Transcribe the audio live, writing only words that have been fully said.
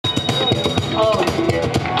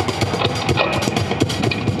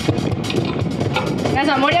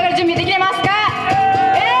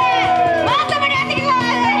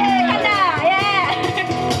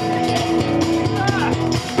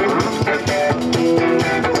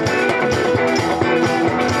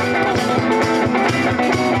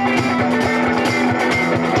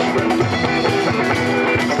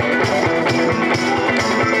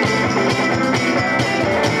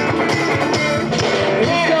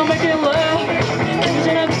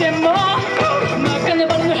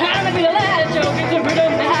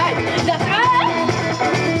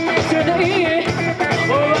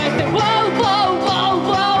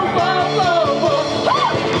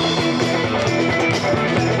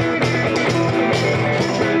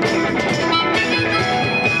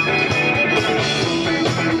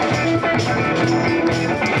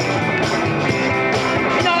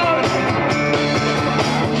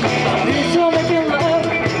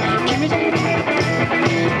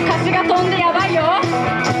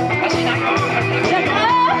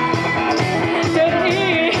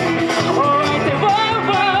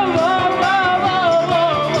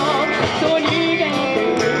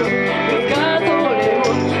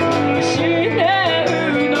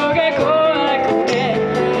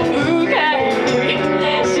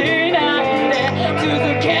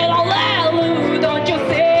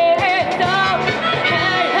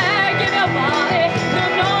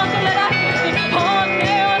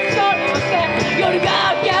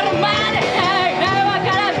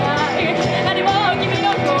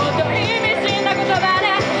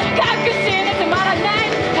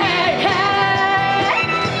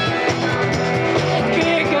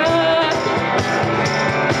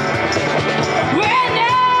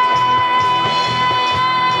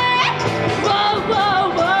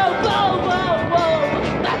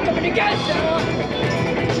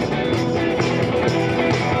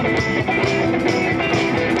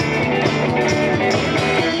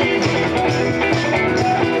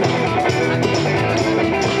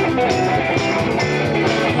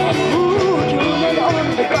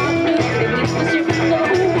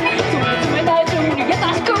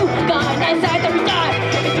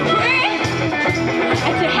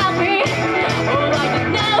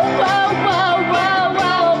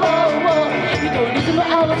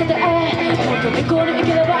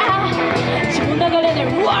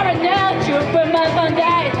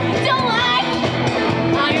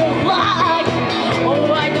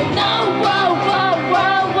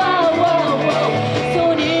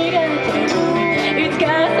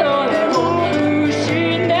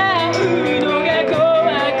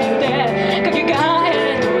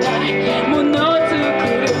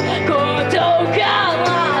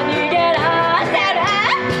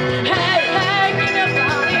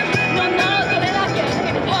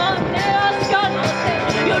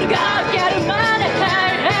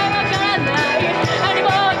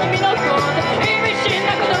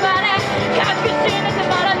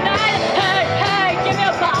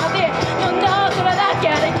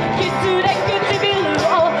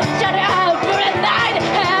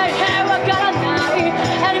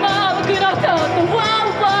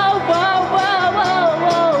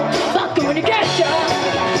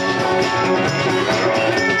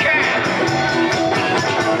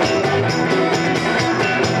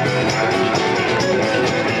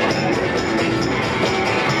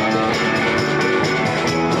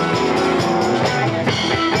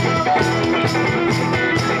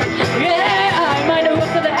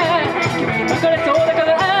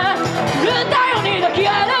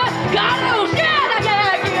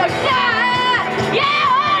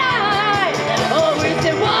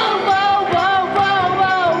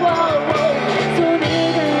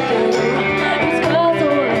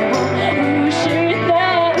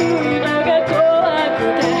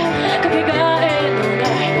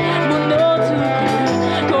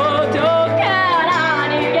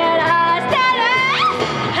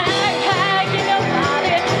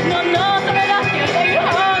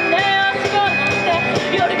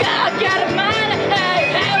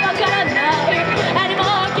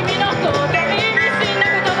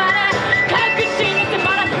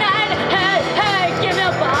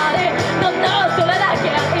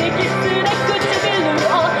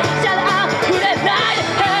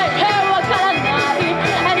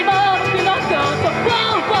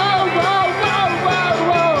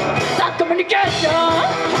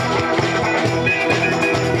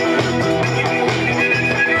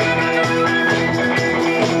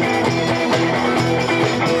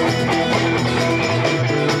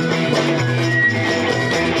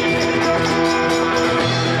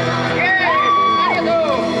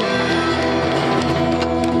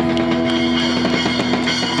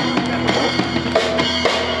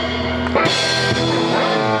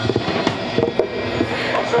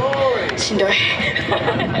しんどい。あ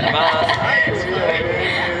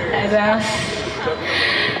りがとうございます。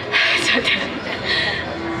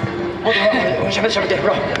ちょっとしゃべってほ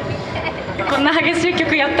ら。こんな激しい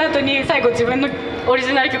曲やった後に最後自分のオリ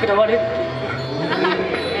ジナル曲で終わる。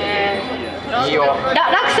いいよ。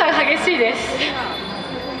落差が激しいです。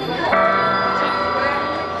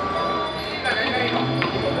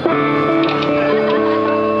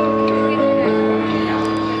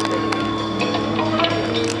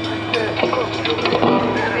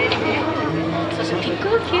そしてピック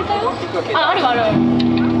が消えたよ。あ、あるある。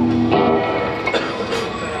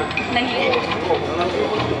何？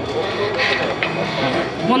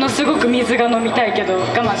ものすごく水が飲みたいけど我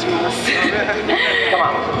慢します。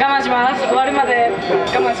我慢します。終わるまで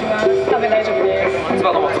我慢します。多分大丈夫です。つ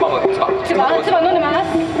ば飲む、つば飲む、つば飲んでます。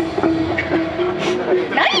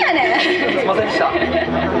何やねん。すいませんでした。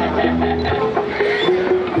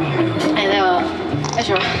ではよい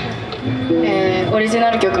しょ。オリジ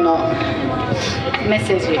ナル曲のメッ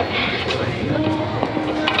セージ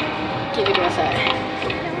聞いてください。よ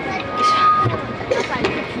いしょ。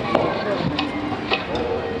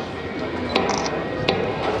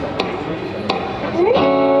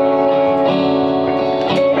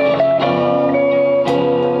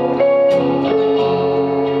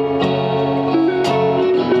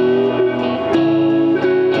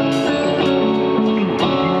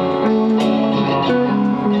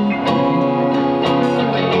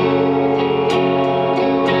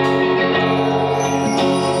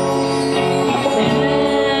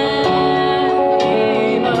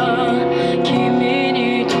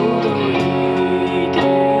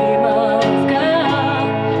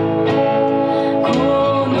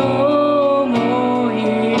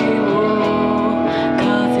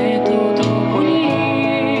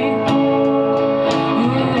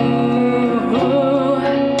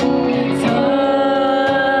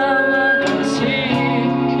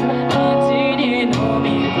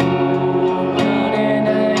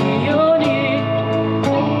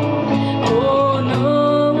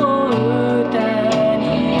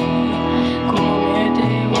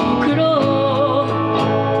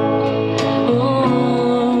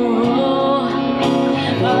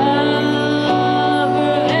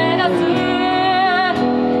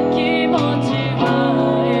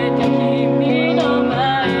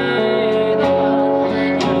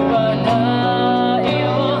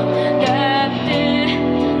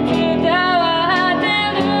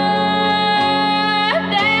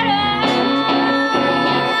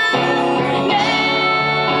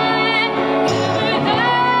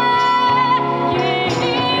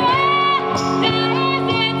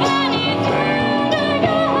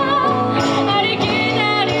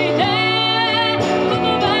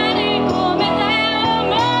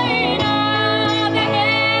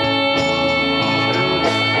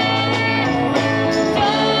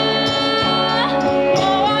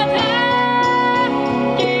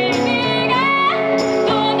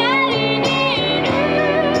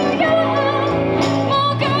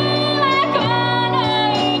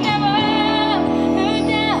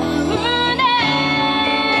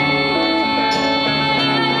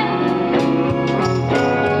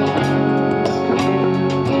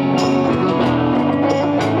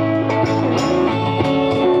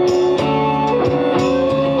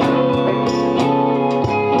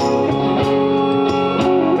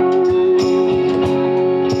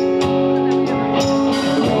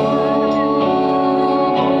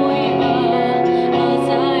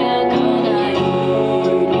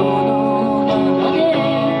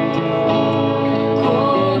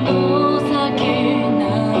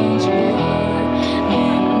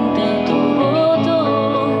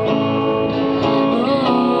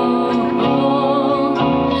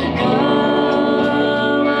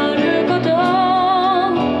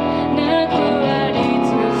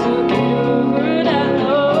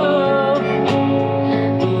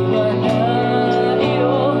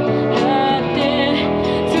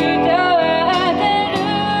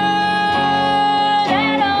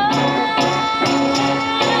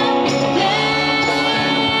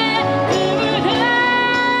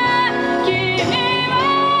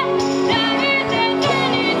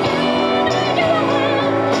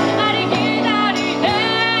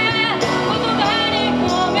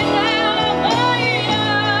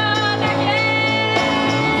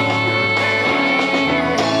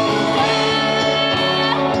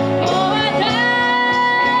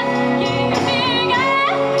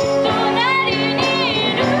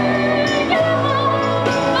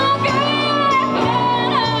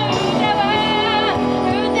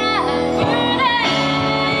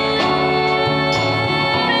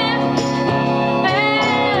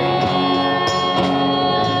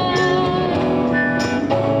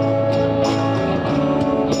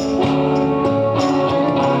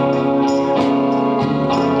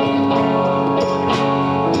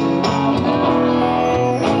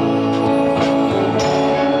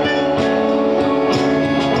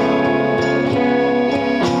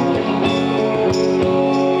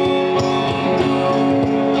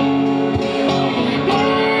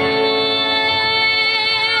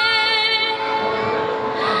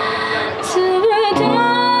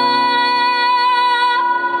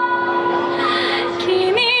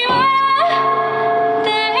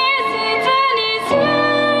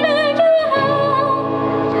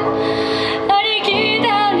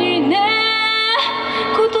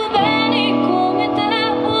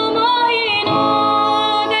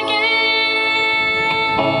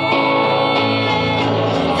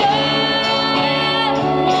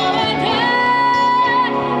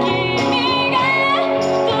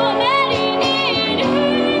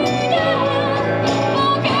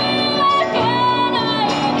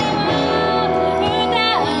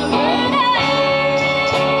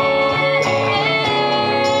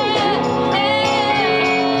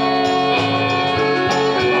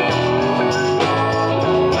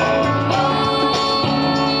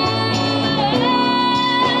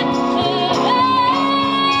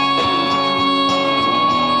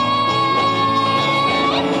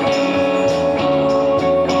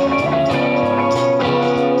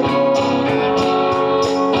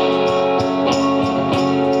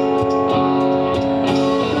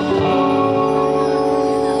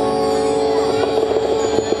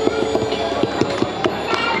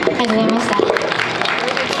ございました。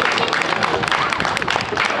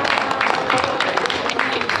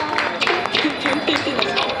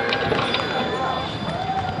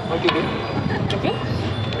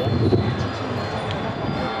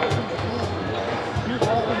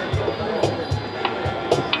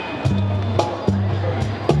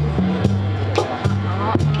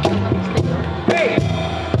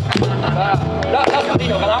ラストでいい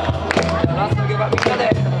のかな。ラスト曲はみんなで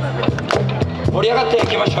盛り上がってい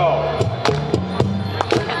きましょう。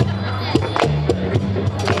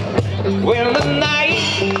 When the night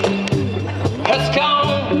has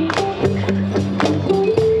come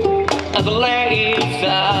and the lights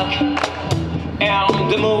dark and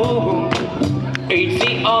the moon is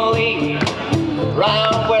the only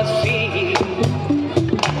round we'll see.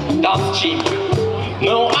 That's cheap.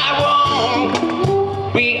 No, I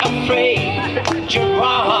won't be afraid.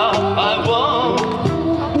 I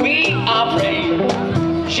won't be afraid.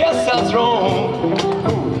 Just as wrong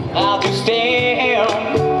as you stand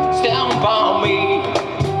by me.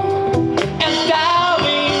 And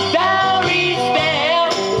darling, darling,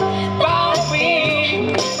 stand by me.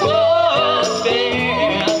 Oh,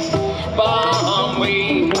 stand by me.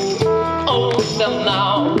 Oh, stand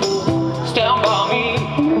now. Stand by me.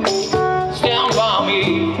 Stand by me.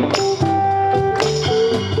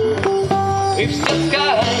 If the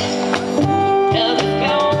sky and the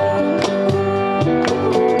sky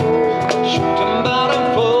should tumble and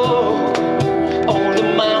fall, all the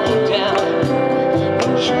mountains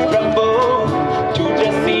should crumble to the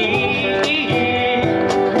sea.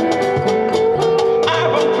 I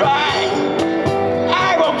won't cry,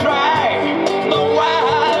 no, I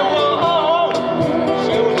won't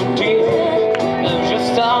feel the tears and just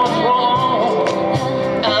stop wrong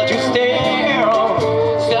and you stare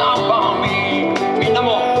by me. みんなも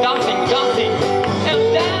ダンシングダンシング and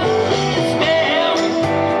then stand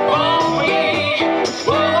by me.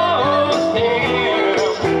 Oh, stand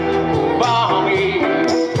by me.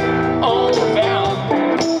 Oh, man,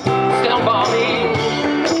 stand by me.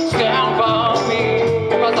 Stand by me.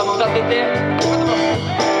 お母さんも歌ってって。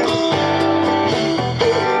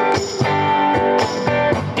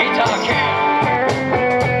ギターキャン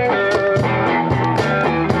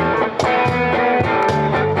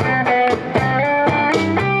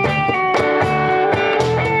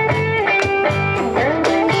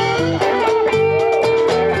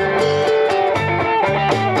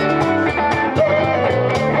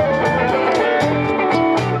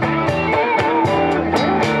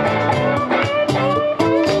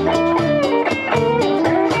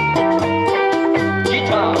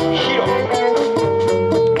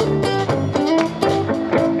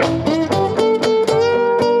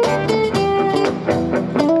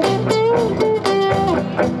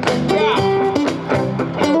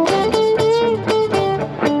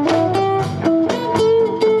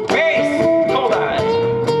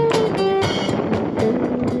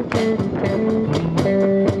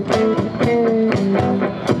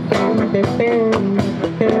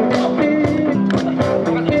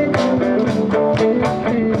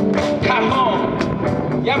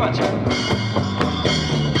山ちゃん。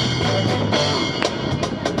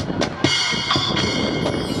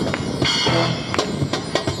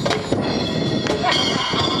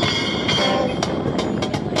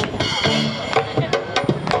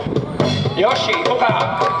よし行こう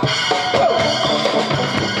か。